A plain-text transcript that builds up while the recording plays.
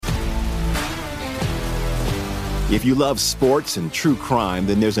If you love sports and true crime,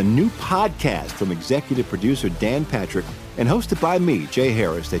 then there's a new podcast from executive producer Dan Patrick and hosted by me, Jay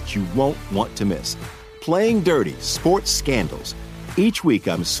Harris, that you won't want to miss. Playing Dirty: Sports Scandals. Each week,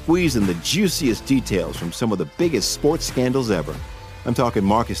 I'm squeezing the juiciest details from some of the biggest sports scandals ever. I'm talking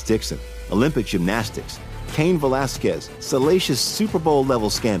Marcus Dixon, Olympic gymnastics, Cain Velasquez, salacious Super Bowl-level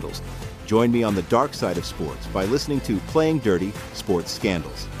scandals. Join me on the dark side of sports by listening to Playing Dirty: Sports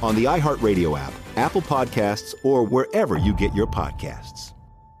Scandals on the iHeartRadio app, Apple Podcasts, or wherever you get your podcasts.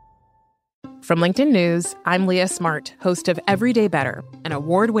 From LinkedIn News, I'm Leah Smart, host of Everyday Better, an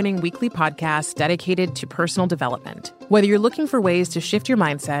award-winning weekly podcast dedicated to personal development. Whether you're looking for ways to shift your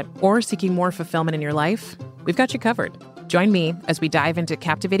mindset or seeking more fulfillment in your life, we've got you covered. Join me as we dive into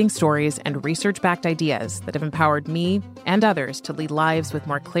captivating stories and research-backed ideas that have empowered me and others to lead lives with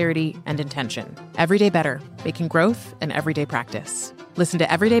more clarity and intention. Everyday Better, making growth an everyday practice. Listen to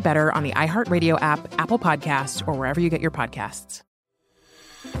Everyday Better on the iHeartRadio app, Apple Podcasts, or wherever you get your podcasts.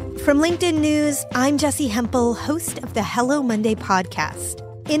 From LinkedIn News, I'm Jessie Hempel, host of the Hello Monday podcast.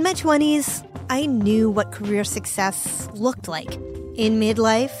 In my 20s, I knew what career success looked like. In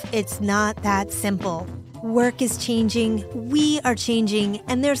midlife, it's not that simple. Work is changing, we are changing,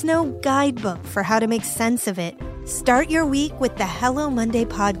 and there's no guidebook for how to make sense of it. Start your week with the Hello Monday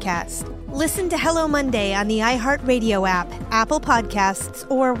podcast. Listen to Hello Monday on the iHeartRadio app, Apple Podcasts,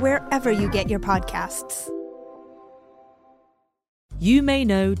 or wherever you get your podcasts. You may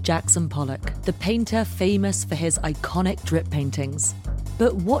know Jackson Pollock, the painter famous for his iconic drip paintings.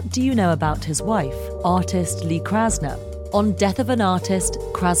 But what do you know about his wife, artist Lee Krasner? On Death of an Artist,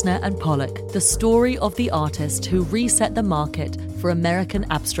 Krasner and Pollock, the story of the artist who reset the market for American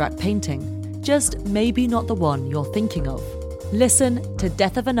abstract painting. Just maybe not the one you're thinking of. Listen to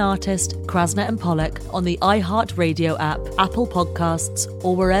Death of an Artist, Krasner and Pollock on the iHeartRadio app, Apple Podcasts,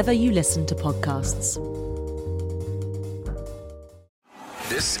 or wherever you listen to podcasts.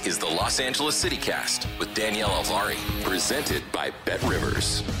 This is the Los Angeles CityCast with Danielle Alvari, presented by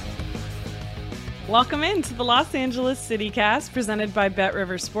BetRivers. Welcome into the Los Angeles CityCast, presented by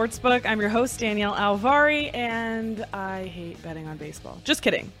BetRivers Sportsbook. I'm your host, Danielle Alvari, and I hate betting on baseball. Just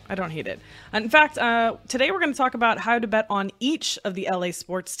kidding. I don't hate it. In fact, today we're going to talk about how to bet on each of the LA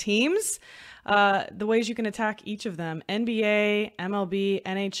sports teams, the ways you can attack each of them. NBA, MLB,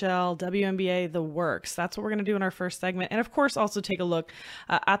 NHL, WNBA, the works. That's what we're going to do in our first segment. And of course, also take a look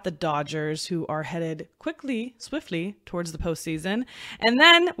at the Dodgers, who are headed swiftly towards the postseason. And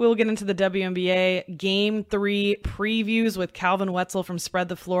then we'll get into the WNBA Game 3 previews with Calvin Wetzel from Spread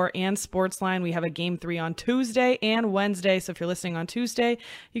the Floor and Sportsline. We have a Game 3 on Tuesday and Wednesday. So if you're listening on Tuesday,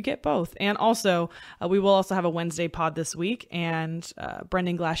 you get both. And also, we will also have a Wednesday pod this week. And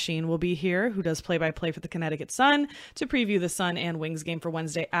Brendan Glasheen will be here, who does play-by-play for the Connecticut Sun, to preview the Sun and Wings game for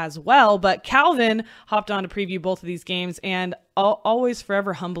Wednesday as well. But Calvin hopped on to preview both of these games, and always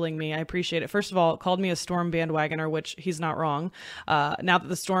forever humbling me. I appreciate it. First of all, called me a Storm bandwagoner, which he's not wrong. Now that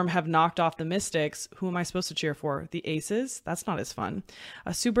the Storm have knocked off the Mystics, who am I supposed to cheer for? The Aces? That's not as fun.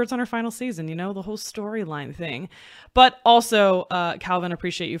 Sue Bird's on her final season, the whole storyline thing. But also, Calvin,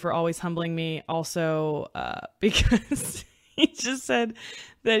 appreciate you for always humbling me. Also, because he just said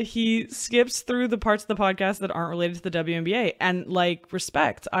that he skips through the parts of the podcast that aren't related to the WNBA. And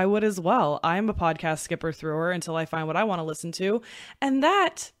respect, I would as well. I'm a podcast skipper thrower until I find what I want to listen to. And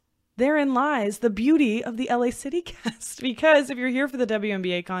therein lies the beauty of the LA CityCast. Because if you're here for the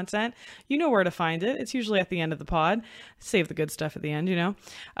WNBA content, you know where to find it. It's usually at the end of the pod. Save the good stuff at the end,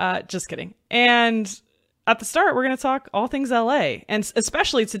 Just kidding. And at the start, we're going to talk all things LA, and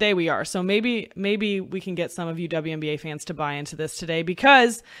especially today we are. So maybe we can get some of you WNBA fans to buy into this today,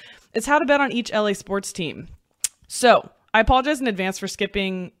 because it's how to bet on each LA sports team. So I apologize in advance for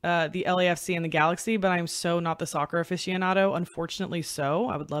skipping the LAFC and the Galaxy, but I'm so not the soccer aficionado. Unfortunately so.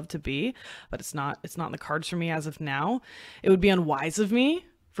 I would love to be, but it's not in the cards for me as of now. It would be unwise of me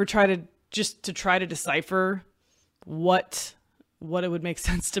to try to decipher what it would make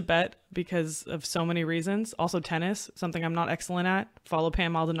sense to bet because of so many reasons. Also tennis, something I'm not excellent at. Follow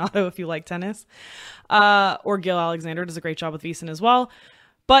Pam Maldonado if you like tennis. Or Gil Alexander does a great job with VSiN as well.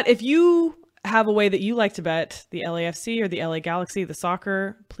 But if you have a way that you like to bet the LAFC or the LA Galaxy, the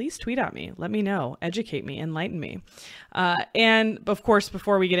soccer, please tweet at me. Let me know. Educate me. Enlighten me. And of course,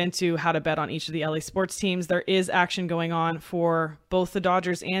 before we get into how to bet on each of the LA sports teams, there is action going on for both the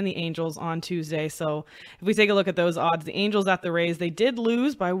Dodgers and the Angels on Tuesday. So if we take a look at those odds, the Angels at the Rays, they did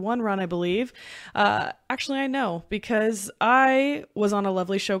lose by 1 run, I believe. Actually, I know, because I was on a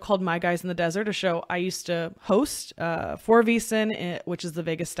lovely show called My Guys in the Desert, a show I used to host for VSiN, which is the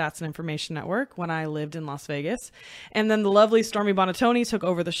Vegas Stats and Information Network. Network when I lived in Las Vegas. And then the lovely Stormy Bonatoni took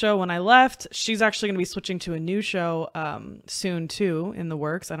over the show when I left. She's actually going to be switching to a new show soon too, in the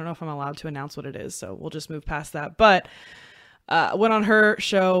works. I don't know if I'm allowed to announce what it is, so we'll just move past that. But went on her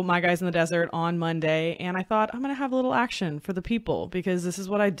show, My Guys in the Desert, on Monday, and I thought, I'm going to have a little action for the people because this is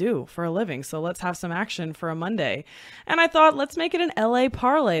what I do for a living. So let's have some action for a Monday. And I thought, let's make it an LA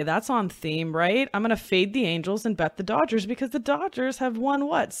parlay. That's on theme, right? I'm going to fade the Angels and bet the Dodgers because the Dodgers have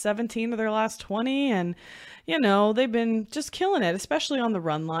won, 17 of their last 20, and they've been just killing it, especially on the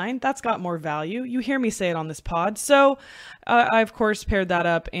run line. That's got more value. You hear me say it on this pod. So I, of course, paired that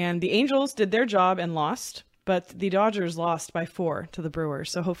up, and the Angels did their job and lost. But the Dodgers lost by 4 to the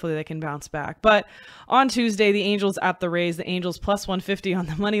Brewers, so hopefully they can bounce back. But on Tuesday, the Angels at the Rays. The Angels plus 150 on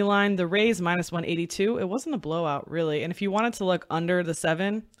the money line. The Rays minus 182. It wasn't a blowout, really. And if you wanted to look under the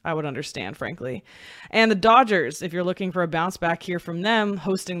 7, I would understand, frankly. And the Dodgers, if you're looking for a bounce back here from them,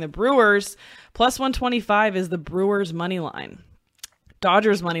 hosting the Brewers, plus 125 is the Brewers money line.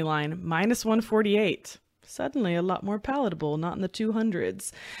 Dodgers money line, minus 148. Suddenly a lot more palatable, not in the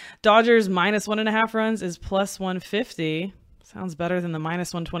 200s. Dodgers minus 1.5 runs is plus 150. Sounds better than the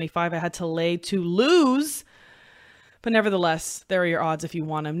minus 125 I had to lay to lose. But nevertheless, there are your odds if you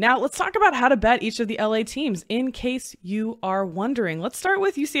want them. Now, let's talk about how to bet each of the LA teams in case you are wondering. Let's start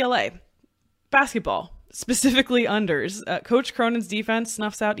with UCLA. Basketball, specifically unders. Coach Cronin's defense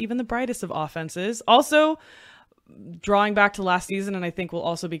snuffs out even the brightest of offenses. Also, drawing back to last season, and I think will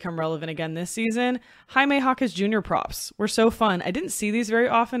also become relevant again this season, Jaime Jaquez Jr. props were so fun. I didn't see these very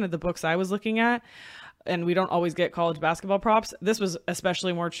often at the books I was looking at, and we don't always get college basketball props. This was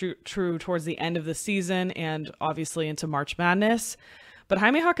especially more true towards the end of the season and obviously into March Madness. But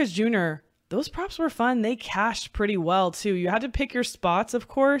Jaime Jaquez Jr., those props were fun. They cashed pretty well too. You had to pick your spots, of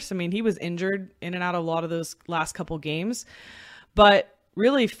course. I mean, he was injured in and out of a lot of those last couple games, but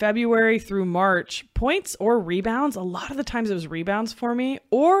really February through March, points or rebounds, a lot of the times it was rebounds for me,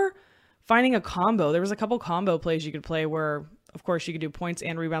 or finding a combo. There was a couple combo plays you could play where, of course, you could do points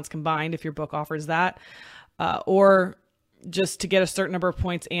and rebounds combined if your book offers that, or just to get a certain number of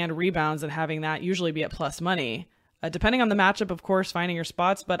points and rebounds and having that usually be at plus money. Depending on the matchup, of course, finding your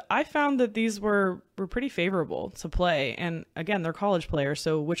spots, but I found that these were pretty favorable to play. And again, they're college players,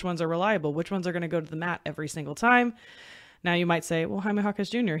 so which ones are reliable? Which ones are going to go to the mat every single time? Now you might say, well, Jaime Jaquez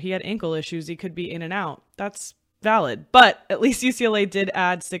Jr., he had ankle issues. He could be in and out. That's valid. But at least UCLA did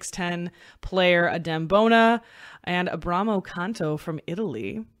add 6'10 player Adem Bona and Abramo Canto from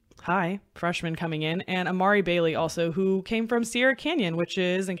Italy. Hi, freshman coming in. And Amari Bailey also, who came from Sierra Canyon, which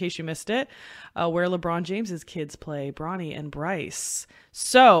is, in case you missed it, where LeBron James's kids play, Bronny and Bryce.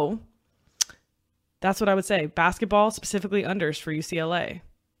 So that's what I would say. Basketball, specifically unders for UCLA.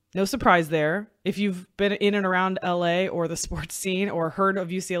 No surprise there. If you've been in and around LA or the sports scene or heard of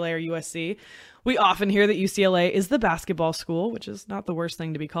UCLA or USC, we often hear that UCLA is the basketball school, which is not the worst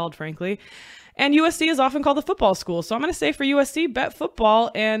thing to be called, frankly. And USC is often called the football school. So I'm going to say for USC, bet football.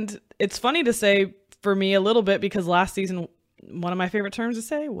 And it's funny to say for me a little bit because last season, one of my favorite terms to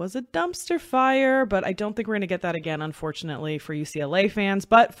say was a dumpster fire, but I don't think we're going to get that again, unfortunately, for UCLA fans.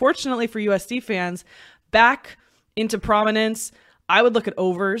 But fortunately for USC fans, back into prominence. I would look at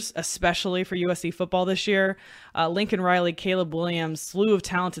overs, especially for USC football this year. Lincoln Riley, Caleb Williams, slew of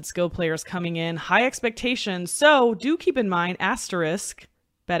talented skill players coming in, high expectations. So do keep in mind, asterisk,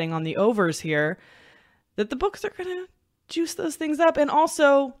 betting on the overs here, that the books are going to juice those things up. And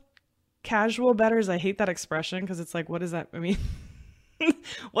also, casual bettors, I hate that expression because it's like, what does that mean?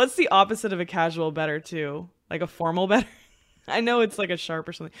 What's the opposite of a casual bettor too? Like a formal bettor? I know it's like a sharp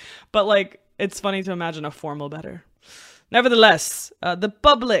or something, but like it's funny to imagine a formal bettor. Nevertheless, the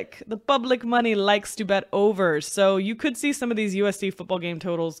public money likes to bet overs. So you could see some of these USC football game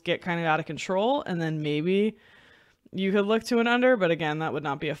totals get kind of out of control, and then maybe you could look to an under. But again, that would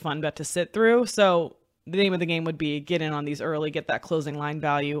not be a fun bet to sit through. So the name of the game would be get in on these early, get that closing line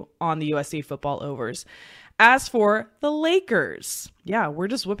value on the USC football overs. As for the Lakers, yeah, we're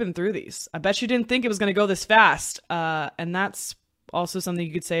just whipping through these. I bet you didn't think it was going to go this fast. And that's also something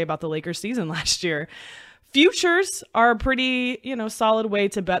you could say about the Lakers season last year. Futures are a pretty, solid way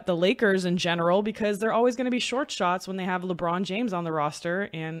to bet the Lakers in general because they're always going to be short shots when they have LeBron James on the roster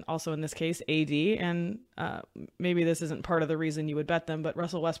and also in this case AD. And maybe this isn't part of the reason you would bet them, but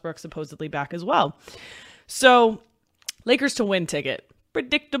Russell Westbrook supposedly back as well. So Lakers to win ticket,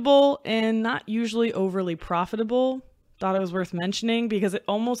 predictable and not usually overly profitable. Thought it was worth mentioning because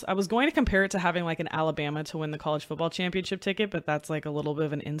I was going to compare it to having like an Alabama to win the college football championship ticket, but that's like a little bit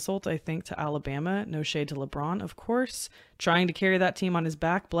of an insult, I think, to Alabama. No shade to LeBron, of course, trying to carry that team on his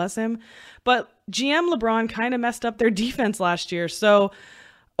back, bless him. But GM LeBron kind of messed up their defense last year. So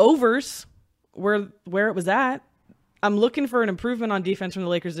overs where it was at. I'm looking for an improvement on defense from the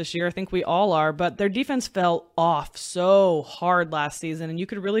Lakers this year. I think we all are, but their defense fell off so hard last season, and you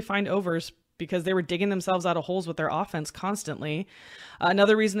could really find overs because they were digging themselves out of holes with their offense constantly.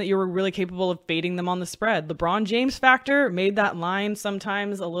 Another reason that you were really capable of fading them on the spread. LeBron James factor made that line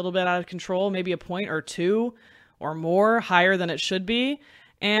sometimes a little bit out of control, maybe a point or two or more higher than it should be.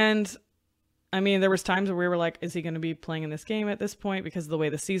 And I mean, there was times where we were like, is he going to be playing in this game at this point because of the way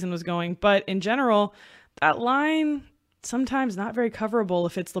the season was going? But in general, that line sometimes not very coverable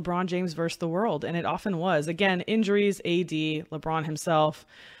if it's LeBron James versus the world. And it often was. Again, injuries, AD, LeBron himself,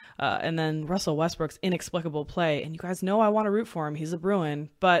 and then Russell Westbrook's inexplicable play. And you guys know I want to root for him. He's a Bruin.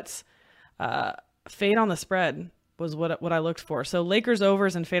 But fade on the spread was what I looked for. So Lakers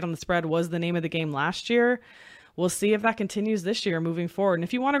overs and fade on the spread was the name of the game last year. We'll see if that continues this year moving forward. And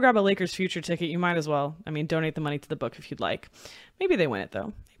if you want to grab a Lakers future ticket, you might as well. I mean, donate the money to the book if you'd like. Maybe they win it,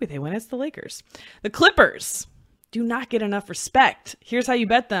 though. Maybe they win it. It's the Lakers. The Clippers do not get enough respect. Here's how you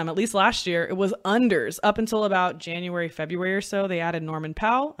bet them. At least last year, it was unders. Up until about January, February or so, they added Norman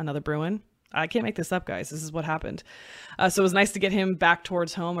Powell, another Bruin. I can't make this up, guys. This is what happened. So it was nice to get him back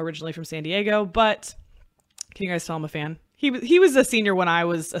towards home, originally from San Diego. But can you guys tell I'm a fan? He was a senior when I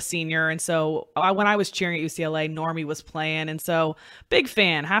was a senior, and so when I was cheering at UCLA, Normie was playing, and so big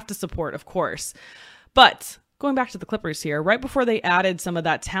fan, have to support, of course. But going back to the Clippers here, right before they added some of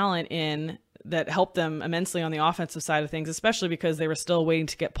that talent in that helped them immensely on the offensive side of things, especially because they were still waiting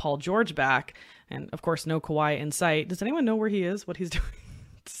to get Paul George back, and of course no Kawhi in sight. Does anyone know where he is, what he's doing?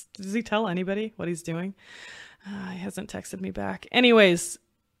 Does he tell anybody what he's doing? He hasn't texted me back. Anyways,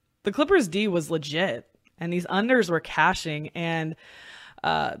 the Clippers D was legit. And these unders were cashing, and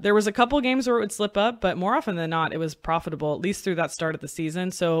there was a couple games where it would slip up, but more often than not, it was profitable, at least through that start of the season.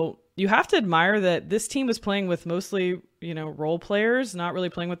 So you have to admire that this team was playing with mostly, role players, not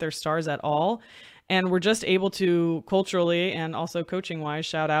really playing with their stars at all. And we're just able to culturally and also coaching wise,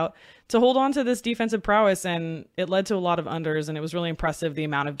 shout out, to hold on to this defensive prowess. And it led to a lot of unders, and it was really impressive the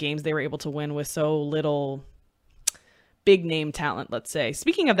amount of games they were able to win with so little big name talent, let's say.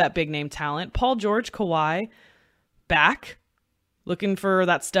 Speaking of that big name talent, Paul George, Kawhi, back, looking for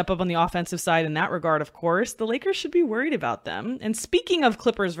that step up on the offensive side in that regard, of course. The Lakers should be worried about them. And speaking of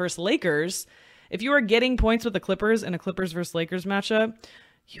Clippers versus Lakers, if you are getting points with the Clippers in a Clippers versus Lakers matchup,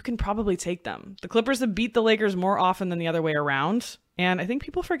 you can probably take them. The Clippers have beat the Lakers more often than the other way around, and I think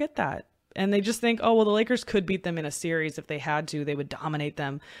people forget that. And they just think, oh, well, the Lakers could beat them in a series if they had to. They would dominate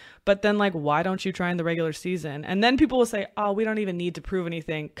them. But then, why don't you try in the regular season? And then people will say, oh, we don't even need to prove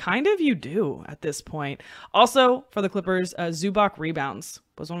anything. Kind of you do at this point. Also, for the Clippers, Zubac rebounds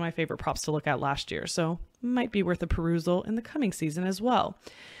was one of my favorite props to look at last year. So might be worth a perusal in the coming season as well.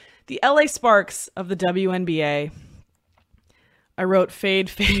 The LA Sparks of the WNBA. I wrote fade,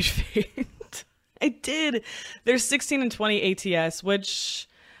 fade, fade. I did. They're 16-20 ATS, which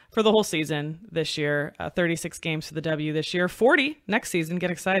for the whole season this year, 36 games for the W this year, 40 next season, get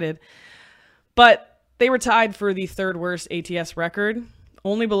excited. But they were tied for the third worst ATS record.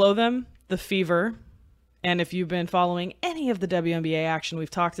 Only below them, the Fever. And if you've been following any of the WNBA action we've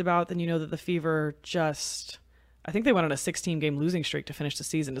talked about, then you know that the Fever I think they went on a 16-game losing streak to finish the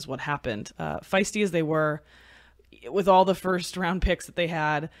season is what happened. Feisty as they were, with all the first round picks that they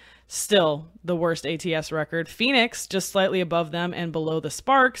had, still the worst ATS record. Phoenix just slightly above them and below the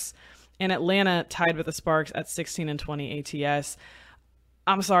Sparks, and Atlanta tied with the Sparks at 16-20 ATS.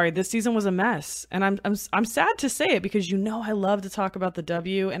 I'm sorry, this season was a mess, and I'm sad to say it because I love to talk about the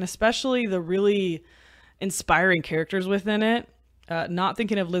W and especially the really inspiring characters within it. Not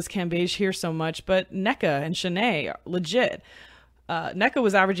thinking of Liz Cambage here so much, but Nneka and Shanae, legit. Nneka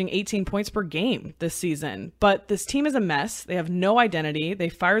was averaging 18 points per game this season, but this team is a mess. They have no identity. They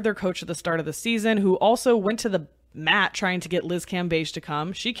fired their coach at the start of the season, who also went to the mat trying to get Liz Cambage to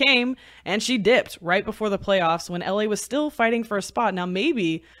come. She came and she dipped right before the playoffs when LA was still fighting for a spot. Now,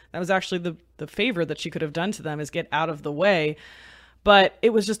 maybe that was actually the favor that she could have done to them, is get out of the way. But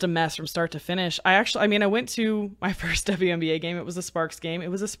it was just a mess from start to finish. I went to my first WNBA game. It was a Sparks game.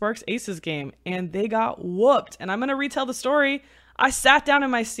 It was a Sparks Aces game, and they got whooped. And I'm going to retell the story. I sat down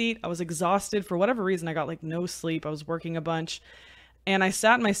in my seat. I was exhausted for whatever reason. I got no sleep. I was working a bunch. And I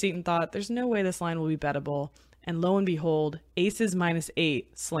sat in my seat and thought, there's no way this line will be bettable. And lo and behold, Aces -8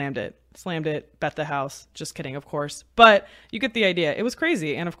 slammed it, bet the house. Just kidding, of course. But you get the idea. It was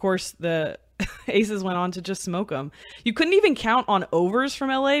crazy. And of course, the Aces went on to just smoke them. You couldn't even count on overs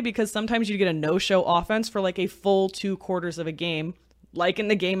from LA because sometimes you get a no-show offense for a full 2 quarters of a game. like in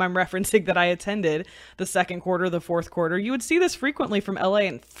the game I'm referencing that I attended, the second quarter, the fourth quarter, you would see this frequently from LA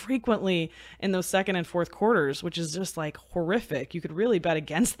and frequently in those second and fourth quarters, which is just like horrific. You could really bet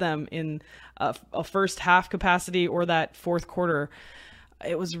against them in a first half capacity or that fourth quarter.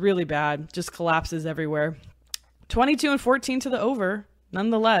 It was really bad, just collapses everywhere. 22-14 to the over.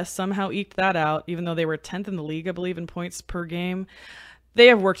 Nonetheless, somehow eked that out, even though they were 10th in the league, I believe, in points per game. They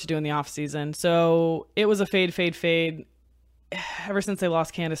have work to do in the offseason. So it was a fade. Ever since they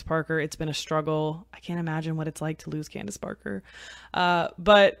lost Candace Parker, it's been a struggle. I can't imagine what it's like to lose Candace Parker.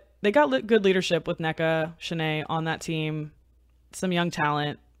 But they got good leadership with Nneka Chiney on that team. Some young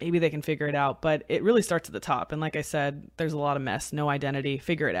talent. Maybe they can figure it out, but it really starts at the top. And like I said, there's a lot of mess, no identity.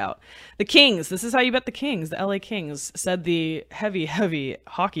 Figure it out. The Kings, this is how you bet the Kings. The LA Kings, said the heavy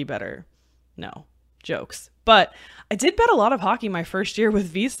hockey better. No, jokes. But I did bet a lot of hockey my first year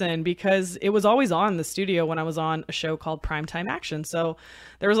with VSiN because it was always on in the studio when I was on a show called Primetime Action. So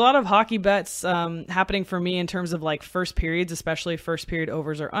there was a lot of hockey bets happening for me in terms of like first periods, especially first period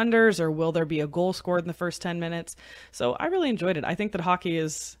overs or unders, or will there be a goal scored in the first 10 minutes? So I really enjoyed it. I think that hockey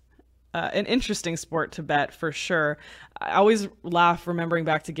is an interesting sport to bet for sure. I always laugh remembering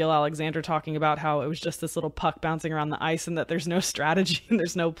back to Gil Alexander talking about how it was just this little puck bouncing around the ice and that there's no strategy and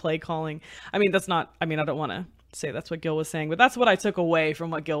there's no play calling. I don't want to say that's what Gil was saying, but that's what I took away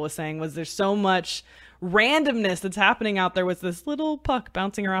from what Gil was saying was there's so much randomness that's happening out there with this little puck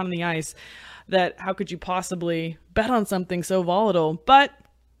bouncing around on the ice that how could you possibly bet on something so volatile? But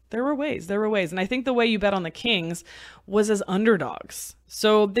there were ways. And I think the way you bet on the Kings was as underdogs.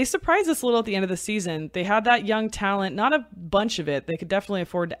 So they surprised us a little at the end of the season. They had that young talent, not a bunch of it. They could definitely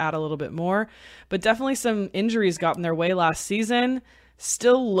afford to add a little bit more, but definitely some injuries got in their way last season.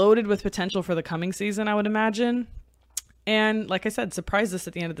 Still loaded with potential for the coming season, I would imagine. And like I said, surprised us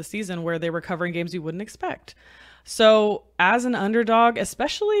at the end of the season where they were covering games you wouldn't expect. So as an underdog,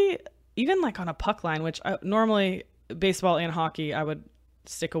 especially even like on a puck line, which normally baseball and hockey, I would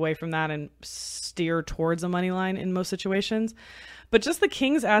stick away from that and steer towards a money line in most situations. But just the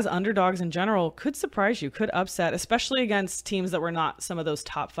Kings as underdogs in general could surprise you, could upset, especially against teams that were not some of those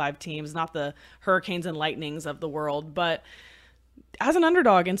top 5 teams, not the Hurricanes and Lightnings of the world. But as an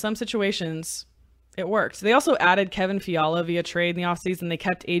underdog in some situations, it worked. They also added Kevin Fiala via trade in the offseason. They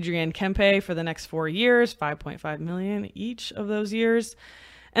kept Adrian Kempe for the next 4 years, $5.5 million each of those years.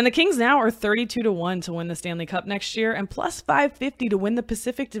 And the Kings now are 32-1 to win the Stanley Cup next year and plus 550 to win the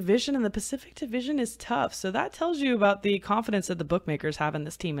Pacific Division. And the Pacific Division is tough. So that tells you about the confidence that the bookmakers have in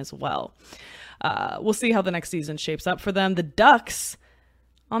this team as well. We'll see how the next season shapes up for them. The Ducks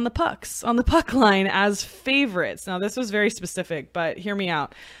on the puck line as favorites. Now, this was very specific, but hear me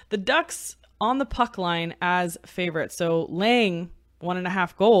out. The Ducks on the puck line as favorites. So laying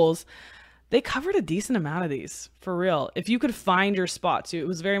 1.5 goals. They covered a decent amount of these, for real. If you could find your spots, it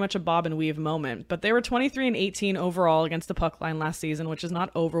was very much a bob and weave moment. But they were 23-18 overall against the puck line last season, which is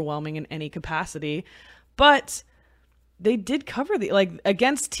not overwhelming in any capacity. But they did cover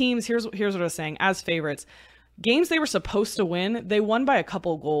against teams. Here's what I was saying. As favorites, games they were supposed to win, they won by a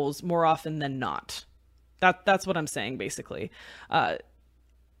couple goals more often than not. That's what I'm saying, basically.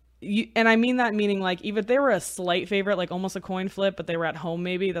 And I mean that meaning like even if they were a slight favorite, like almost a coin flip, but they were at home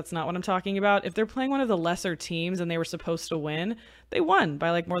maybe, that's not what I'm talking about. If they're playing one of the lesser teams and they were supposed to win, they won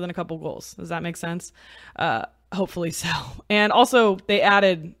by like more than a couple goals. Does that make sense? Hopefully so. And also they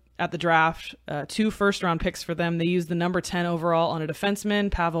added at the draft 2 first-round picks for them. They used the number 10 overall on a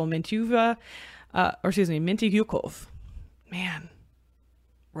defenseman, Pavel Mintyukov. Man.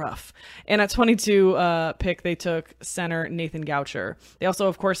 Rough. And at 22 pick, they took center Nathan Goucher. They also,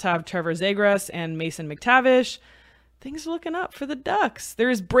 of course, have Trevor Zegras and Mason McTavish. Things are looking up for the Ducks. There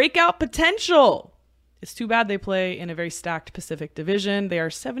is breakout potential. It's too bad they play in a very stacked Pacific Division. They are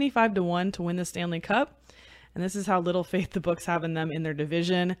 75-1 to win the Stanley Cup. And this is how little faith the books have in them in their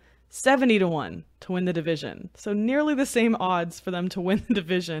division. 70-1 to win the division. So nearly the same odds for them to win the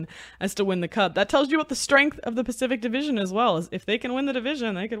division as to win the cup. That tells you what the strength of the Pacific Division as well is. If they can win the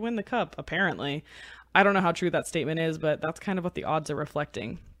division, they could win the cup, apparently. I don't know how true that statement is, but that's kind of what the odds are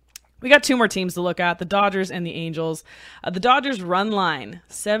reflecting. We got 2 more teams to look at, the Dodgers and the Angels. The Dodgers run line,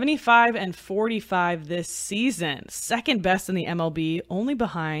 75-45 this season. Second best in the MLB, only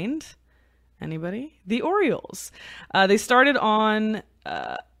behind, anybody? The Orioles. They started on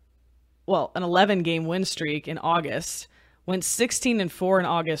an 11-game win streak in August, went 16-4 in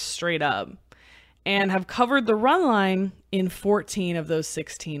August straight up, and have covered the run line in 14 of those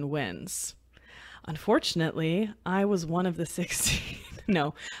 16 wins. Unfortunately, I was one of the 16.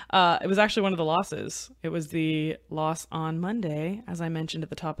 No, it was actually one of the losses. It was the loss on Monday, as I mentioned at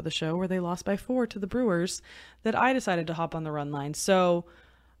the top of the show, where they lost by 4 to the Brewers, that I decided to hop on the run line. So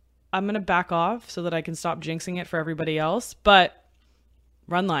I'm going to back off so that I can stop jinxing it for everybody else. But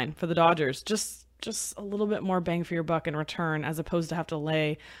run line for the Dodgers, just a little bit more bang for your buck in return, as opposed to have to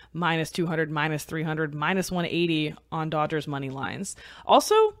lay -200, -300, -180 on Dodgers money lines.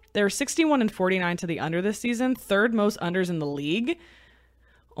 Also, they're 61-49 to the under this season, third most unders in the league.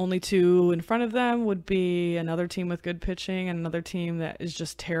 Only 2 in front of them would be another team with good pitching and another team that is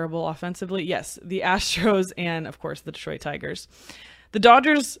just terrible offensively. Yes, the Astros and, of course, the Detroit Tigers. The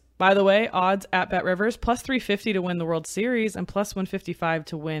Dodgers, by the way, odds at BetRivers, +350 to win the World Series and +155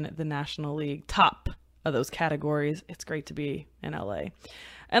 to win the National League. Top of those categories. It's great to be in LA.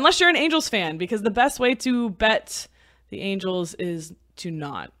 Unless you're an Angels fan, because the best way to bet the Angels is to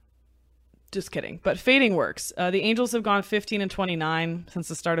not. Just kidding. But fading works. The Angels have gone 15-29 since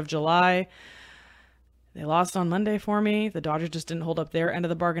the start of July. They lost on Monday for me. The Dodgers just didn't hold up their end of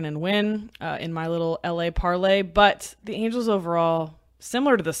the bargain and win in my little LA parlay. But the Angels overall,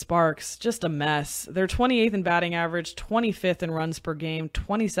 similar to the Sparks, just a mess. They're 28th in batting average, 25th in runs per game,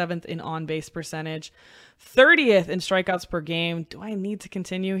 27th in on-base percentage, 30th in strikeouts per game. Do I need to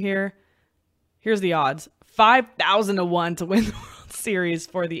continue here? Here's the odds. 5,000-1 to win the World Series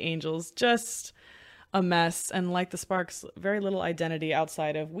for the Angels. Just a mess. And like the Sparks, very little identity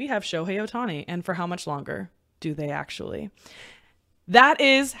outside of we have Shohei Ohtani. And for how much longer do they actually? That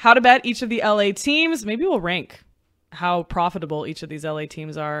is how to bet each of the LA teams. Maybe we'll rank how profitable each of these LA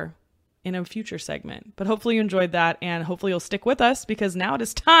teams are in a future segment. But hopefully you enjoyed that, and hopefully you'll stick with us, because now it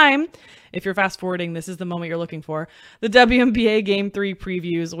is time, if you're fast forwarding, this is the moment you're looking for, the WNBA Game 3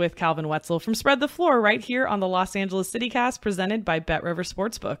 previews with Calvin Wetzel from Spread the Floor right here on the Los Angeles CityCast, presented by BetRivers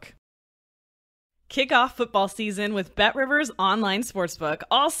Sportsbook. Kick off football season with BetRivers Online Sportsbook.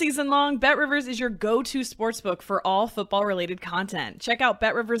 All season long, BetRivers is your go-to sportsbook for all football-related content. Check out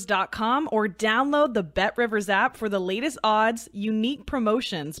BetRivers.com or download the BetRivers app for the latest odds, unique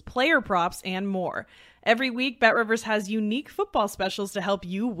promotions, player props, and more. Every week, BetRivers has unique football specials to help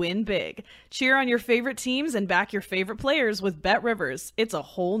you win big. Cheer on your favorite teams and back your favorite players with BetRivers. It's a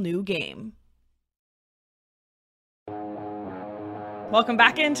whole new game. Welcome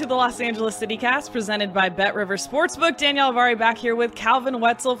back into the Los Angeles CityCast, presented by BetRivers Sportsbook. Danielle Alvari back here with Calvin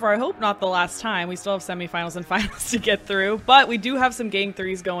Wetzel for, I hope, not the last time. We still have semifinals and finals to get through, but we do have some Game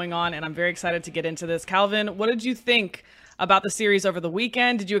 3s going on, and I'm very excited to get into this. Calvin, what did you think about the series over the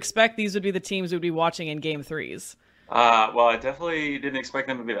weekend? Did you expect these would be the teams we'd be watching in Game 3s? Well, I definitely didn't expect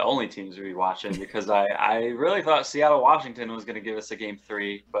them to be the only teams we'd be watching, because I really thought Seattle-Washington was going to give us a Game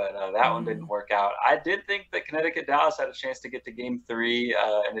 3, but that one didn't work out. I did think that Connecticut-Dallas had a chance to get to Game 3,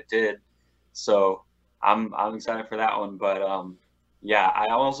 and it did. So I'm excited for that one. But, yeah, I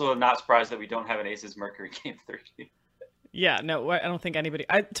also am not surprised that we don't have an Aces-Mercury Game 3. Yeah, no, I don't think anybody.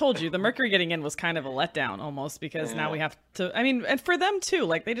 I told you the Mercury getting in was kind of a letdown almost, because now we have to. I mean, and for them too,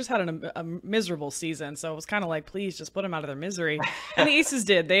 like they just had a miserable season, so it was kind of like, please just put them out of their misery. And the Aces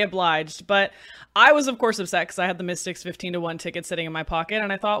did; they obliged. But I was, of course, upset because I had the Mystics 15-1 ticket sitting in my pocket,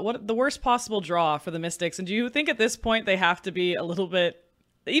 and I thought, what the worst possible draw for the Mystics? And do you think at this point they have to be a little bit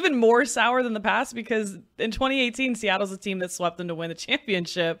even more sour than the past? Because in 2018, Seattle's a team that swept them to win the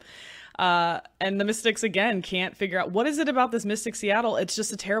championship. And the Mystics, again, can't figure out what is it about this Mystics Seattle. It's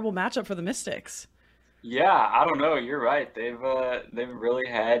just a terrible matchup for the Mystics. Yeah, I don't know. You're right. They've really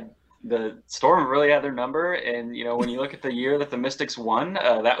had the Storm really had their number. And, you know, when you look at the year that the Mystics won,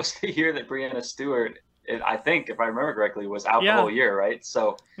 that was the year that Breanna Stewart, I think, if I remember correctly, was out the whole year, right?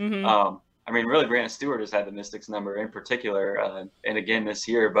 So, I mean, really, Breanna Stewart has had the Mystics number in particular, and again this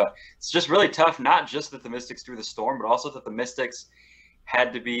year. But it's just really tough, not just that the Mystics threw the Storm, but also that the Mystics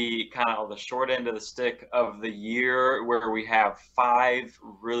had to be kind of the short end of the stick of the year, where we have 5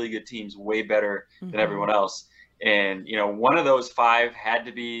 really good teams way better than everyone else. And, you know, one of those 5 had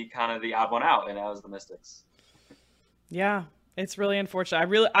to be kind of the odd one out, and that was the Mystics. Yeah, it's really unfortunate.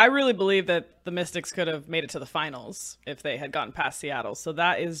 I really believe that the Mystics could have made it to the finals if they had gotten past Seattle. So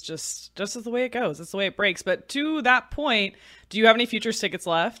that is just the way it goes. It's the way it breaks. But to that point, do you have any futures tickets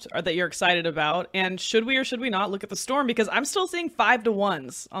left or that you're excited about? And should we or should we not look at the Storm? Because I'm still seeing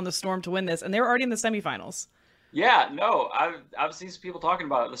 5-1s on the Storm to win this, and they're already in the semifinals. Yeah, no, I've seen some people talking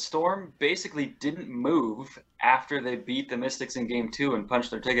about it. The Storm basically didn't move after they beat the Mystics in Game 2 and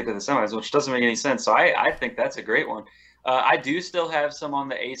punched their ticket to the semis, which doesn't make any sense. So I think that's a great one. I do still have some on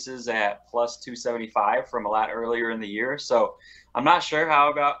the Aces at plus 275 from a lot earlier in the year. So I'm not sure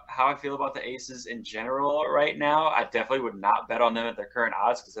how I feel about the Aces in general right now. I definitely would not bet on them at their current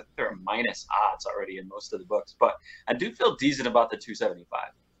odds because I think they're minus odds already in most of the books. But I do feel decent about the 275.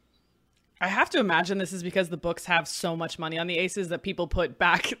 I have to imagine this is because the books have so much money on the Aces that people put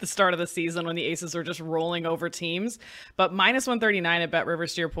back at the start of the season when the Aces are just rolling over teams. But minus 139 at Bet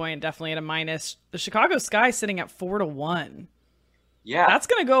Rivers, to your point, definitely at a minus. The Chicago Sky sitting at 4-1. Yeah. That's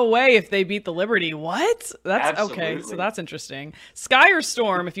going to go away if they beat the Liberty. What? That's Absolutely. Okay. So that's interesting. Sky or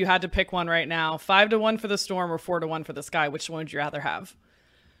Storm, if you had to pick one right now, 5-1 for the Storm or 4-1 for the Sky, which one would you rather have?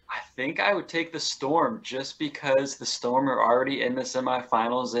 I think I would take the Storm just because the Storm are already in the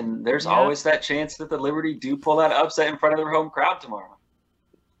semifinals, and there's always that chance that the Liberty do pull that upset in front of their home crowd tomorrow.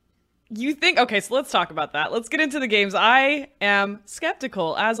 You think? Okay, so let's talk about that. Let's get into the games. I am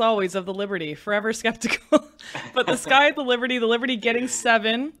skeptical, as always, of the Liberty. Forever skeptical. But the Sky at the Liberty getting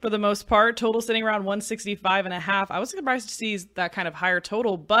 7 for the most part. Total sitting around 165.5. I was surprised to see that kind of higher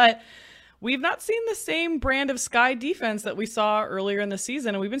total, but we've not seen the same brand of Sky defense that we saw earlier in the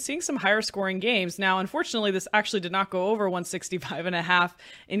season, and we've been seeing some higher scoring games. Now, unfortunately, this actually did not go over 165.5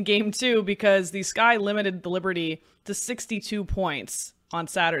 in game 2 because the Sky limited the Liberty to 62 points on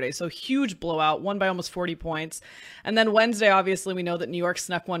Saturday. So huge blowout, won by almost 40 points. And then Wednesday, obviously, we know that New York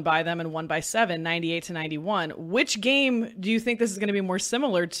snuck one by them and won by 7, 98-91. Which game do you think this is going to be more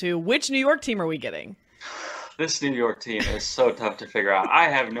similar to? Which New York team are we getting? This New York team is so tough to figure out. I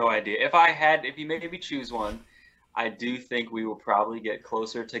have no idea. If you maybe choose one, I do think we will probably get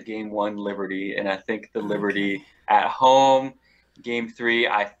closer to game 1 Liberty. And I think the Liberty at home, game 3,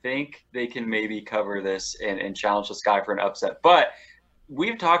 I think they can maybe cover this and challenge the Sky for an upset. But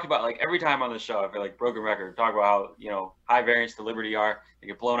we've talked about, like, every time on the show, I feel like broken record, talk about how, high variance the Liberty are. They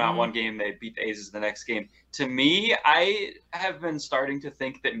get blown out one game, they beat the Aces the next game. To me, I have been starting to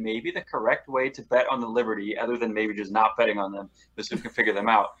think that maybe the correct way to bet on the Liberty, other than maybe just not betting on them, because we can figure them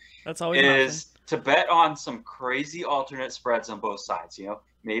out, that's always is to bet on some crazy alternate spreads on both sides.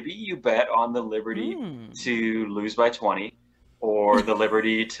 Maybe you bet on the Liberty to lose by 20, or the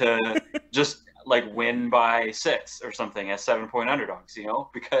Liberty to just win by 6 or something as 7-point underdogs,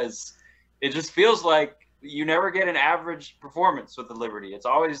 because it just feels like you never get an average performance with the Liberty. It's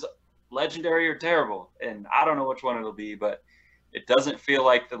always legendary or terrible. And I don't know which one it'll be, but it doesn't feel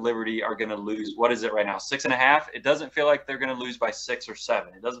like the Liberty are going to lose. What is it right now? 6.5? It doesn't feel like they're going to lose by 6 or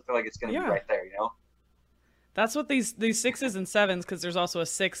 7. It doesn't feel like it's going to be right there, That's what these 6s and 7s, because there's also a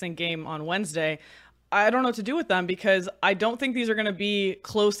 6 in game on Wednesday. I don't know what to do with them because I don't think these are going to be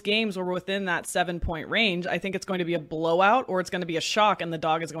close games or within that 7-point range. I think it's going to be a blowout or it's going to be a shock and the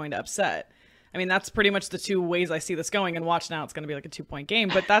dog is going to upset. I mean, that's pretty much the two ways I see this going. And watch now, it's going to be like a 2-point game.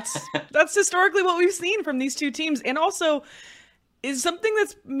 But that's historically what we've seen from these two teams. And also is something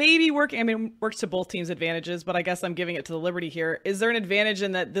that's maybe working. I mean, works to both teams' advantages, but I guess I'm giving it to the Liberty here. Is there an advantage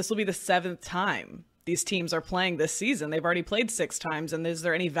in that this will be the 7th time these teams are playing this season? They've already played 6 times. And is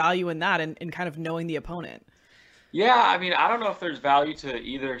there any value in that in kind of knowing the opponent? Yeah, I mean, I don't know if there's value to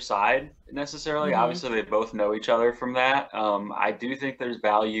either side necessarily. Obviously, they both know each other from that. I do think there's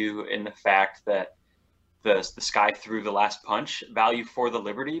value in the fact that the Sky threw the last punch, value for the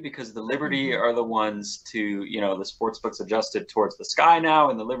Liberty, because the Liberty are the ones to, the sportsbooks adjusted towards the Sky now,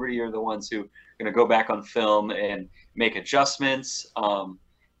 and the Liberty are the ones who are going to go back on film and make adjustments.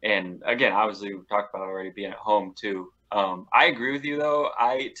 And again, obviously, we talked about already being at home too. I agree with you, though.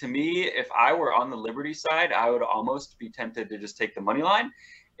 To me, if I were on the Liberty side, I would almost be tempted to just take the money line.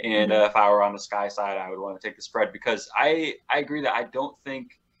 And if I were on the Sky side, I would want to take the spread, because I agree that I don't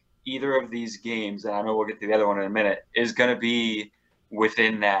think either of these games, and I know we'll get to the other one in a minute, is going to be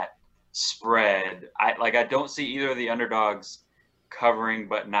within that spread. I don't see either of the underdogs covering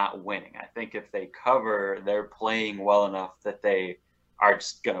but not winning. I think if they cover, they're playing well enough that they are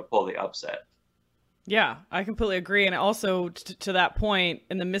just going to pull the upset. Yeah, I completely agree. And also to that point,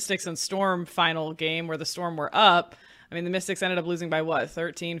 in the Mystics and Storm final game where the Storm were up, I mean, the Mystics ended up losing by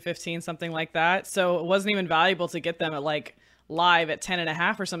 13, 15, something like that. So it wasn't even valuable to get them at live at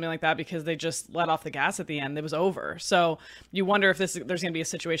 10.5 or something like that, because they just let off the gas at the end. It was over. So you wonder if there's going to be a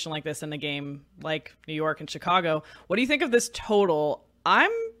situation like this in the game like New York and Chicago. What do you think of this total?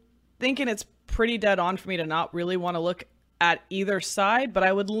 I'm thinking it's pretty dead on for me to not really want to look at either side, but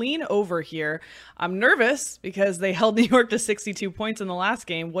I would lean over here. I'm nervous because they held New York to 62 points in the last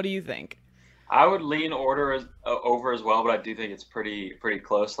game. What do you think? I would lean over as well, but I do think it's pretty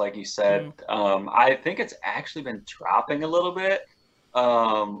close, like you said. I think it's actually been dropping a little bit.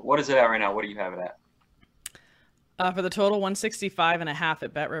 What is it at right now? What do you have it at? For the total, 165.5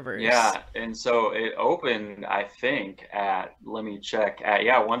 at BetRivers. Yeah, and so it opened, I think, at, let me check, at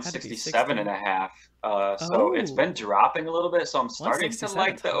 167.5. So it's been dropping a little bit, so I'm starting to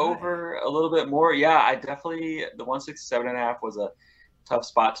like the over a little bit more. Yeah, I definitely, the 167.5 was a tough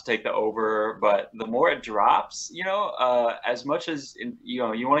spot to take the over, but the more it drops, as much as, you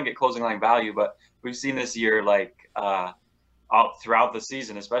want to get closing line value, but we've seen this year, like, all throughout the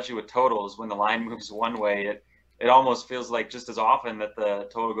season, especially with totals, when the line moves one way, it almost feels like just as often that the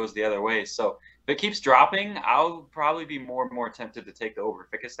total goes the other way. So if it keeps dropping, I'll probably be more and more tempted to take the over.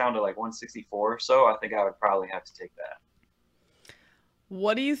 If it gets down to like 164 or so, I think I would probably have to take that.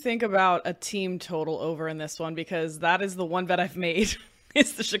 What do you think about a team total over in this one? Because that is the one bet I've made.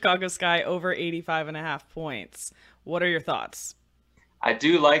 It's the Chicago Sky over 85.5 points. What are your thoughts? I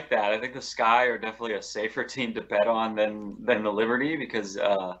do like that. I think the Sky are definitely a safer team to bet on than the Liberty, because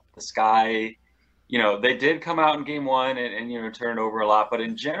the Sky, they did come out in game one and turn it over a lot. But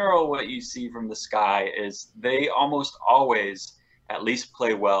in general, what you see from the Sky is they almost always at least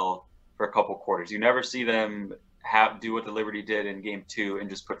play well for a couple quarters. You never see them do what the Liberty did in game two and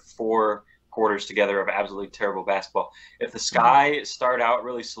just put 4 quarters together of absolutely terrible basketball. If the Sky start out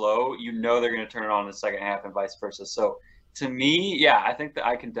really slow, they're going to turn it on in the second half and vice versa. So to me, I think that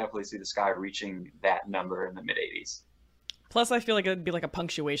I can definitely see the Sky reaching that number in the mid-80s. Plus, I feel like it'd be like a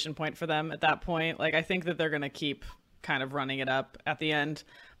punctuation point for them at that point. Like, I think that they're going to keep kind of running it up at the end.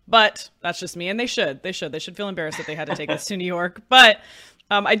 But that's just me. And they should. They should feel embarrassed that they had to take this to New York. But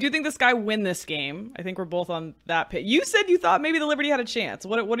I do think the Sky win this game. I think we're both on that pit. You said you thought maybe the Liberty had a chance.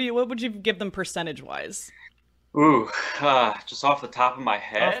 What would you give them percentage-wise? Ooh, just off the top of my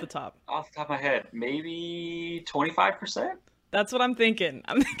head? Off the top of my head, maybe 25%? That's what I'm thinking.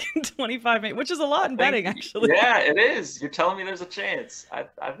 I'm thinking 25, which is a lot in betting, actually. Yeah, it is. You're telling me there's a chance. I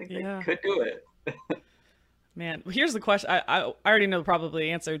think they could do it. Man, here's the question. I already know probably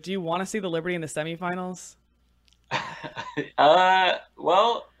the answer. Do you want to see the Liberty in the semifinals?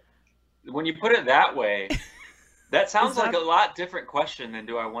 Well, when you put it that way, that sounds like a lot different question than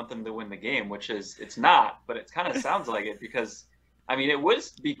do I want them to win the game, which is, it's not, but it kind of sounds like it, because, I mean, it would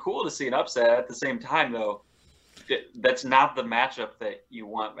be cool to see an upset. At the same time, though, that's not the matchup that you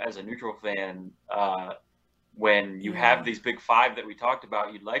want as a neutral fan. When you have these big five that we talked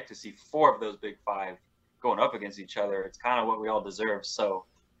about, you'd like to see 4 of those big 5 going up against each other. It's kind of what we all deserve. So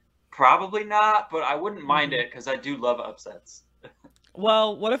probably not, but I wouldn't mind it, because I do love upsets.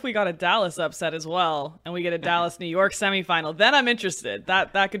 Well, what if we got a Dallas upset as well, and we get a Dallas-New York semifinal? Then I'm interested.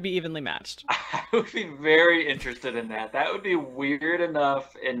 That could be evenly matched. I would be very interested in that. That would be weird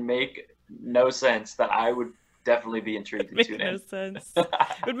enough and make no sense that I would definitely be intrigued to tune in.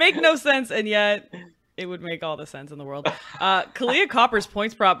 It would make no sense, and yet it would make all the sense in the world. Kahleah Copper's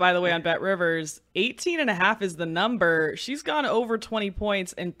points prop, by the way, on BetRivers, 18.5 is the number. She's gone over 20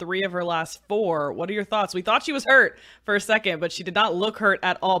 points in 3 of her last 4. What are your thoughts? We thought she was hurt for a second, but she did not look hurt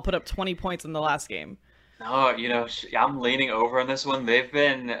at all. Put up 20 points in the last game. No, I'm leaning over on this one. They've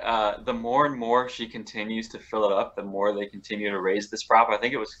been, the more and more she continues to fill it up, the more they continue to raise this prop. I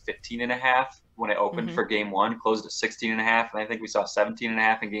think it was 15.5 when it opened for game 1, closed at 16.5, and I think we saw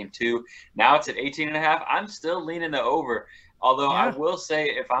 17.5 in game 2. Now it's at 18.5. I'm still leaning the over. Although I will say,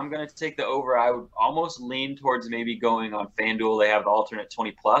 if I'm going to take the over, I would almost lean towards maybe going on FanDuel. They have the alternate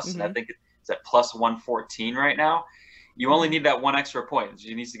 20 plus, and I think it's at plus 114 right now. You only need that 1 extra point.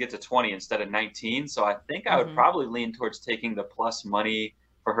 She needs to get to 20 instead of 19. So I think I would probably lean towards taking the plus money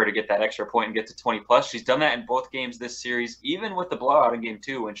for her to get that extra point and get to 20 plus. She's done that in both games this series, even with the blowout in game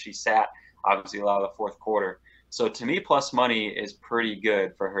 2 when she sat obviously a lot of the fourth quarter. So to me, plus money is pretty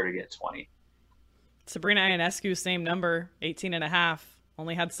good for her to get 20. Sabrina Ionescu, same number, 18.5.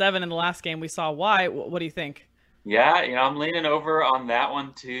 Only had 7 in the last game. We saw why. What do you think? Yeah, I'm leaning over on that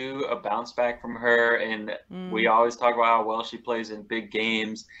one too, a bounce back from her. And we always talk about how well she plays in big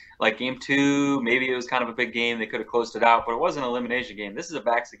games. Like game 2, maybe it was kind of a big game. They could have closed it out, but it was an elimination game. This is a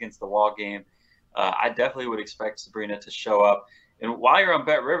backs against the wall game. I definitely would expect Sabrina to show up. And while you're on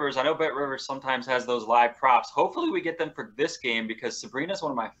BetRivers, I know BetRivers sometimes has those live props. Hopefully we get them for this game, because Sabrina's one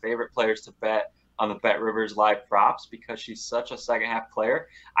of my favorite players to bet on the BetRivers live props, because she's such a second half player.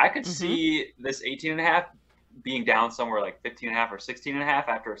 I could see this 18.5 being down somewhere like 15.5 or 16.5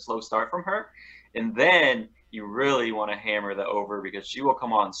 after a slow start from her. And then you really want to hammer the over, because she will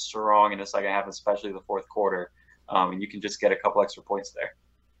come on strong in the second half, especially the fourth quarter. And you can just get a couple extra points there.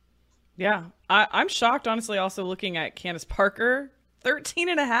 Yeah, I'm shocked, honestly, also looking at Candace Parker,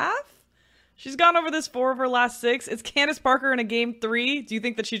 13.5. She's gone over this 4 of her last 6. It's Candace Parker in a game 3. Do you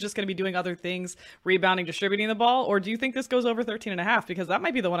think that she's just going to be doing other things, rebounding, distributing the ball? Or do you think this goes over 13.5? Because that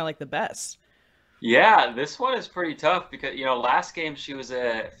might be the one I like the best. Yeah, this one is pretty tough because, last game she was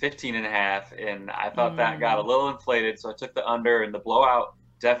at 15.5, and I thought that got a little inflated, so I took the under, and the blowout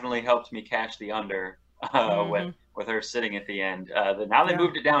definitely helped me cash the under with her sitting at the end. Now they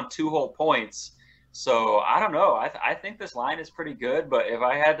moved it down 2 whole points, so I don't know. I think this line is pretty good, but if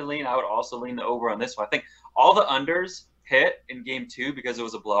I had to lean, I would also lean the over on this one. I think all the unders hit in game 2 because it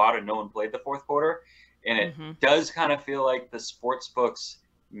was a blowout and no one played the fourth quarter, and it does kind of feel like the sports books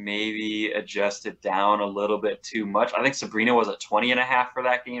maybe adjusted down a little bit too much. I think Sabrina was at 20.5 for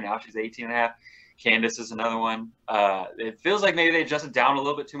that game. Now she's 18.5. Candace is another one. It feels like maybe they adjusted down a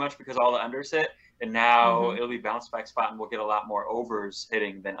little bit too much because all the unders hit, and now it'll be bounce back spot, and we'll get a lot more overs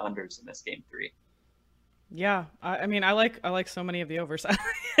hitting than unders in this game 3. Yeah, I mean, I like so many of the overs.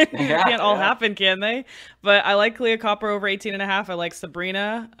 It can't all happen, can they? But I like Leah Copper over 18.5. I like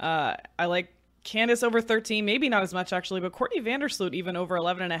Sabrina. I like Candace over 13, maybe not as much actually, but Courtney Vandersloot even over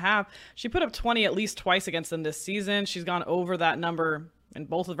 11.5. She put up 20 at least twice against them this season. She's gone over that number in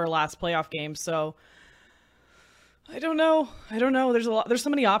both of her last playoff games. So I don't know. There's so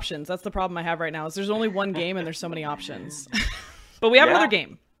many options. That's the problem I have right now is there's only one game and there's so many options. But we have another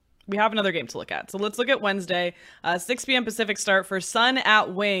game. We have another game to look at. So let's look at Wednesday, 6 p.m. Pacific start for Sun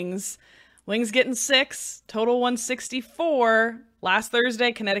at Wings. Wings getting 6, total 164. Last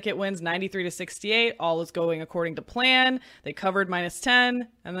Thursday, Connecticut wins 93-68. All is going according to plan. They covered -10,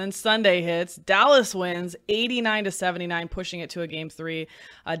 and then Sunday hits. Dallas wins 89-79, pushing it to a game 3.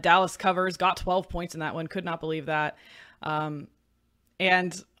 Dallas covers, got 12 points in that one. Could not believe that.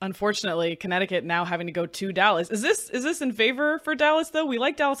 And unfortunately, Connecticut now having to go to Dallas. Is this in favor for Dallas though? We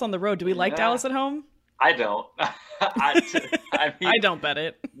like Dallas on the road. Do we like Dallas at home? I don't. I mean, I don't bet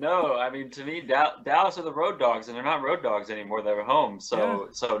it. No, I mean, to me, Dallas are the road dogs, and they're not road dogs anymore. They're home. So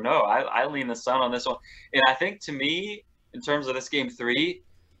no, I lean the Sun on this one. And I think, to me, in terms of this game 3,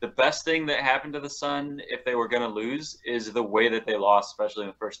 the best thing that happened to the Sun if they were going to lose is the way that they lost, especially in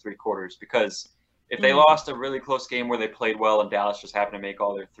the first 3 quarters. Because if they lost a really close game where they played well and Dallas just happened to make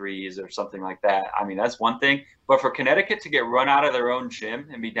all their threes or something like that, I mean, that's one thing. But for Connecticut to get run out of their own gym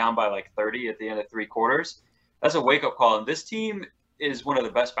and be down by like 30 at the end of 3 quarters, that's a wake-up call. And this team is one of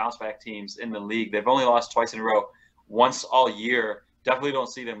the best bounce-back teams in the league. They've only lost twice in a row, once all year. Definitely don't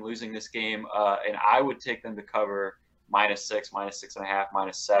see them losing this game. And I would take them to cover -6, -6.5,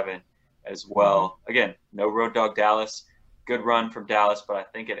 -7 as well. Again, no road dog Dallas. Good run from Dallas, but I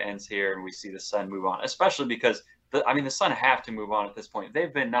think it ends here and we see the Sun move on, especially because the Sun have to move on at this point.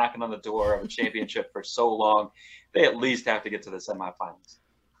 They've been knocking on the door of a championship for so long. They at least have to get to the semifinals.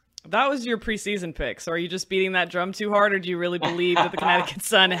 That was your preseason pick. So are you just beating that drum too hard, or do you really believe that the Connecticut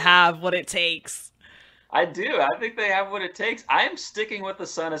Sun have what it takes? I do. I think they have what it takes. I am sticking with the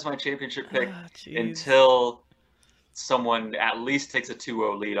Sun as my championship pick until someone at least takes a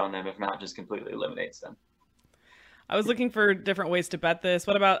 2-0 lead on them, if not just completely eliminates them. I was looking for different ways to bet this.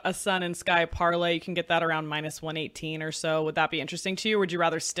 What about a Sun and Sky parlay? You can get that around -118 or so. Would that be interesting to you, or would you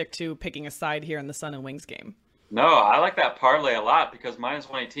rather stick to picking a side here in the Sun and Wings game? No, I like that parlay a lot because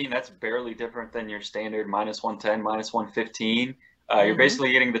 -118, that's barely different than your standard -110, -115. You're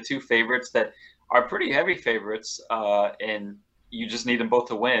basically getting the 2 favorites that are pretty heavy favorites, and you just need them both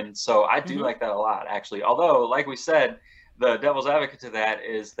to win. So I do like that a lot, actually. Although, like we said, the devil's advocate to that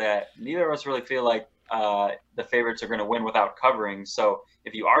is that neither of us really feel like the favorites are going to win without covering. So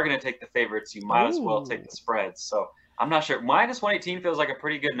if you are going to take the favorites, you might as well take the spreads. So I'm not sure. -118 feels like a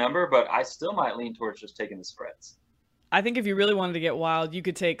pretty good number, but I still might lean towards just taking the spreads. I think if you really wanted to get wild, you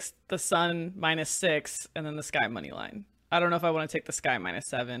could take the Sun -6 and then the Sky money line. I don't know if I want to take the Sky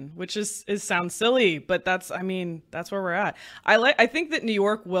 -7, which sounds silly, but that's where we're at. I think that New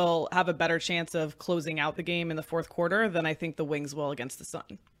York will have a better chance of closing out the game in the fourth quarter than I think the Wings will against the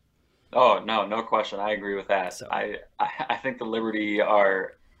Sun. Oh, no question. I agree with that. So. I think the Liberty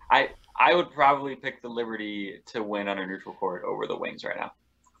are I would probably pick the Liberty to win on a neutral court over the Wings right now.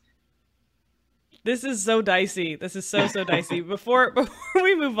 This is so dicey. This is so dicey. Before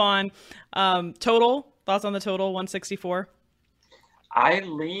we move on, total, thoughts on the total, 164? I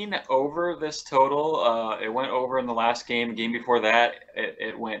lean over this total. It went over in the last game. Game before that,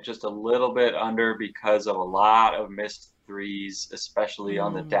 it went just a little bit under because of a lot of missed threes, especially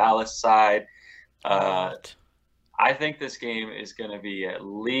on the Dallas side. I think this game is going to be at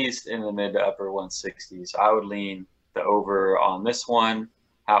least in the mid to upper 160s. I would lean the over on this one.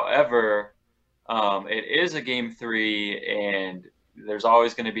 However, it is a game 3, and there's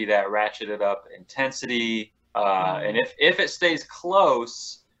always going to be that ratcheted up intensity. And if it stays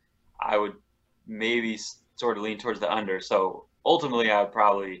close, I would maybe sort of lean towards the under. So ultimately, I would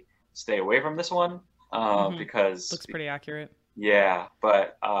probably stay away from this one because looks pretty accurate. Yeah,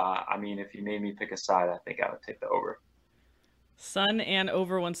 but I mean, if you made me pick a side, I think I would take the over. Sun and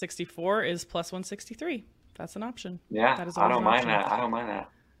over 164 is plus 163. That's an option. Yeah, that is I don't mind option. that. I don't mind that.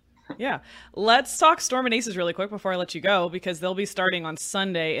 Yeah. Let's talk Storm and Aces really quick before I let you go, because they'll be starting on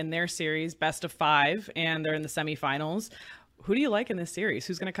Sunday in their series, best of 5, and they're in the semifinals. Who do you like in this series?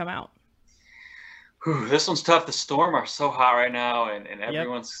 Who's going to come out? This one's tough. The Storm are so hot right now, and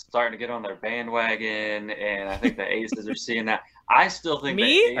everyone's starting to get on their bandwagon, and I think the Aces are seeing that. I still think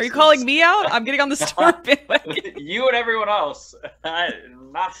me? Are you calling me out? I'm getting on the Storm bandwagon. You and everyone else.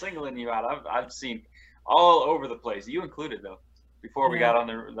 I'm not singling you out. I've seen all over the place. You included, though. Before we got on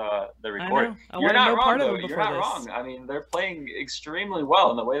the recording, you're not wrong. Though. You're not wrong. I mean, they're playing extremely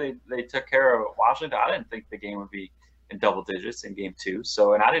well, and the way they took care of Washington, I didn't think the game would be in double digits in Game 2.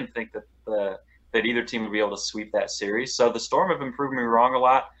 So, and I didn't think that either team would be able to sweep that series. So the Storm have been proving me wrong a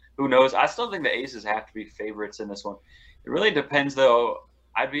lot. Who knows? I still think the Aces have to be favorites in this one. It really depends, though.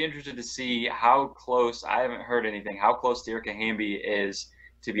 I'd be interested to see how close. I haven't heard anything. How close Dearica Hamby is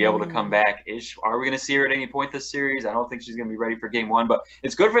to be able to come back. Are we going to see her at any point this series? I don't think she's going to be ready for Game 1. But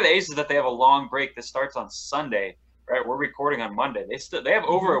it's good for the Aces that they have a long break that starts on Sunday. Right, we're recording on Monday. They have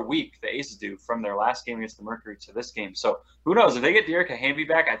over a week, the Aces do, from their last game against the Mercury to this game. So who knows? If they get Dearica Hamby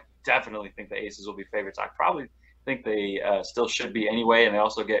back, I definitely think the Aces will be favorites. I probably think they still should be anyway, and they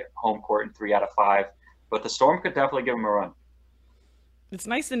also get home court in 3 out of 5. But the Storm could definitely give them a run. It's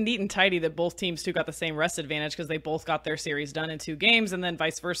nice and neat and tidy that both teams too got the same rest advantage because they both got their series done in 2 games, and then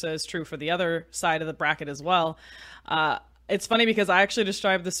vice versa is true for the other side of the bracket as well. It's funny because I actually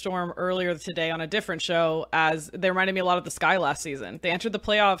described the Storm earlier today on a different show as they reminded me a lot of the Sky last season. They entered the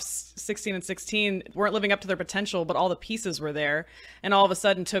playoffs 16 and 16, weren't living up to their potential, but all the pieces were there and all of a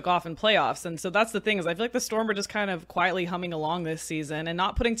sudden took off in playoffs. And so that's the thing is I feel like the Storm are just kind of quietly humming along this season and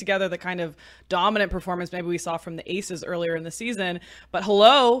not putting together the kind of dominant performance maybe we saw from the Aces earlier in the season. But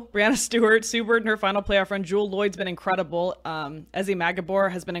hello, Breanna Stewart, Sue Bird in her final playoff run, Jewel Lloyd's been incredible. Ezi Magabor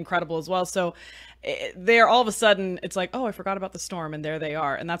has been incredible as well. So they're all of a sudden, it's like, oh, I forgot about the Storm, and there they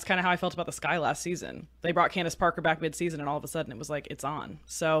are. And that's kind of how I felt about the Sky last season. They brought Candace Parker back mid-season, and all of a sudden it was like, it's on.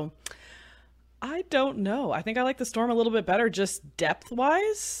 So I don't know. I think I like the Storm a little bit better just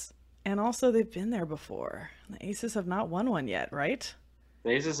depth-wise, and also they've been there before. The Aces have not won one yet, right?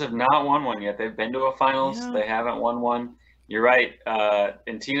 The Aces have not won one yet. They've been to a finals. Yeah. They haven't won one. You're right.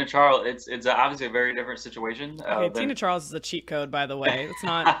 And Tina Charles, it's obviously a very different situation. Tina Charles is a cheat code, by the way.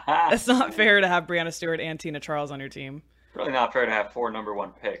 It's not fair to have Breanna Stewart and Tina Charles on your team. Really not fair to have 4 number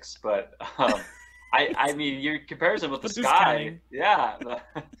 1 picks, but I mean your comparison with the Sky, yeah,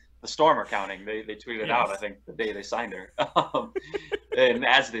 the Storm are counting. They tweeted out, I think, the day they signed her, and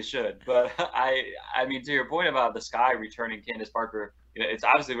as they should. But I mean, to your point about the Sky returning Candace Parker, it's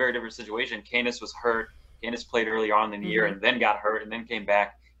obviously a very different situation. Candace was hurt. Candace played early on in the year and then got hurt and then came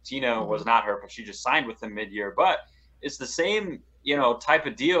back. Tina was not hurt, but she just signed with them mid-year. But it's the same, type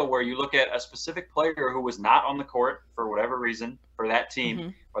of deal where you look at a specific player who was not on the court for whatever reason for that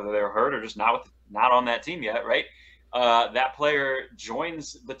team, whether they were hurt or just not on that team yet, right? That player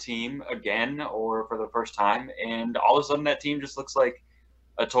joins the team again or for the first time, and all of a sudden that team just looks like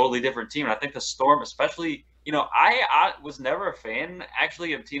a totally different team. And I think the Storm, especially – I was never a fan,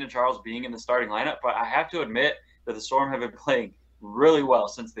 actually, of Tina Charles being in the starting lineup, but I have to admit that the Storm have been playing really well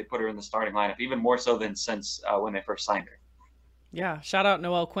since they put her in the starting lineup, even more so than since when they first signed her. Yeah, shout out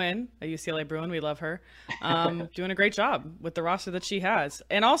Noelle Quinn, a UCLA Bruin. We love her. Doing a great job with the roster that she has.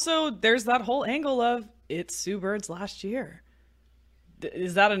 And also, there's that whole angle of it's Sue Bird's last year.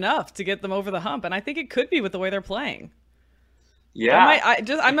 Is that enough to get them over the hump? And I think it could be with the way they're playing. Yeah,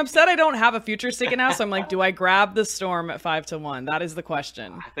 I'm upset I don't have a future ticket now, so I'm like, do I grab the Storm at 5-1? That is the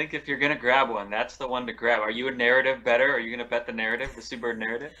question. I think if you're gonna grab one, that's the one to grab. Are you a narrative better? Are you gonna bet the narrative, the Sue Bird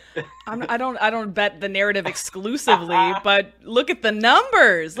narrative? I don't bet the narrative exclusively, but look at the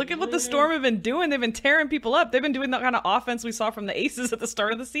numbers. Look at what the Storm have been doing. They've been tearing people up. They've been doing that kind of offense we saw from the Aces at the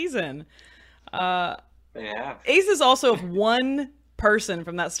start of the season. They have. Aces also, if one person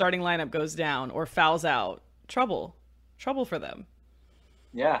from that starting lineup goes down or fouls out, trouble for them.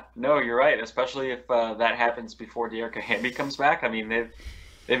 Yeah, no, you're right. Especially if that happens before Dearica Hamby comes back. I mean, they've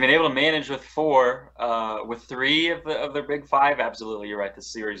been able to manage with 4, with 3 of their big 5. Absolutely, you're right. The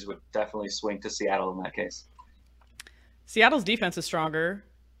series would definitely swing to Seattle in that case. Seattle's defense is stronger.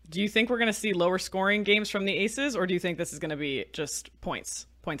 Do you think we're going to see lower scoring games from the Aces, or do you think this is going to be just points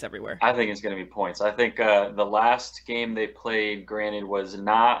everywhere? I think it's going to be points. I think the last game they played, granted, was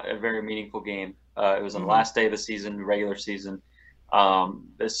not a very meaningful game. It was on the last day of the season, regular season.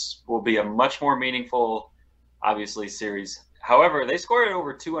 This will be a much more meaningful, obviously, series. However, they scored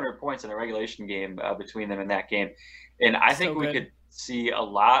over 200 points in a regulation game between them in that game. And I think we could see a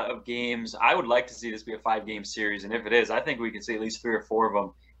lot of games. I would like to see this be a 5-game series. And if it is, I think we could see at least 3 or 4 of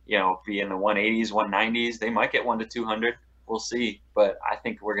them, be in the 180s, 190s. They might get 1 to 200. We'll see. But I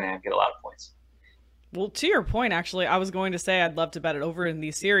think we're going to get a lot of points. Well, to your point, actually, I was going to say I'd love to bet it over in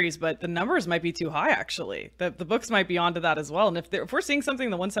these series, but the numbers might be too high, actually. The books might be onto that as well. And if we're seeing something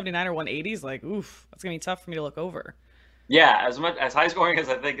in the 179 or 180s, like, oof, that's going to be tough for me to look over. Yeah, as high scoring as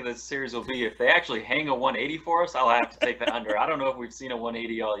I think this series will be, if they actually hang a 180 for us, I'll have to take the under. I don't know if we've seen a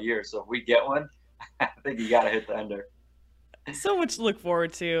 180 all year, so if we get one, I think you got to hit the under. So much to look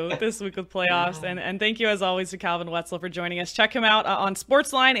forward to this week with playoffs. And thank you, as always, to Calvin Wetzel for joining us. Check him out on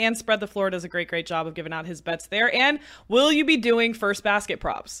Sportsline, and Spread the Floor does a great job of giving out his bets there. And will you be doing first basket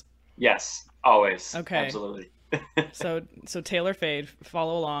props? Yes, always. Okay. Absolutely. So Taylor Fade,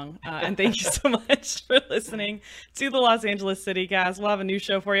 follow along. And thank you so much for listening to the Los Angeles City Cast. We'll have a new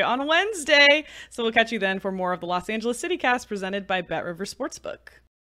show for you on Wednesday. So we'll catch you then for more of the Los Angeles City Cast presented by Bet Rivers Sportsbook.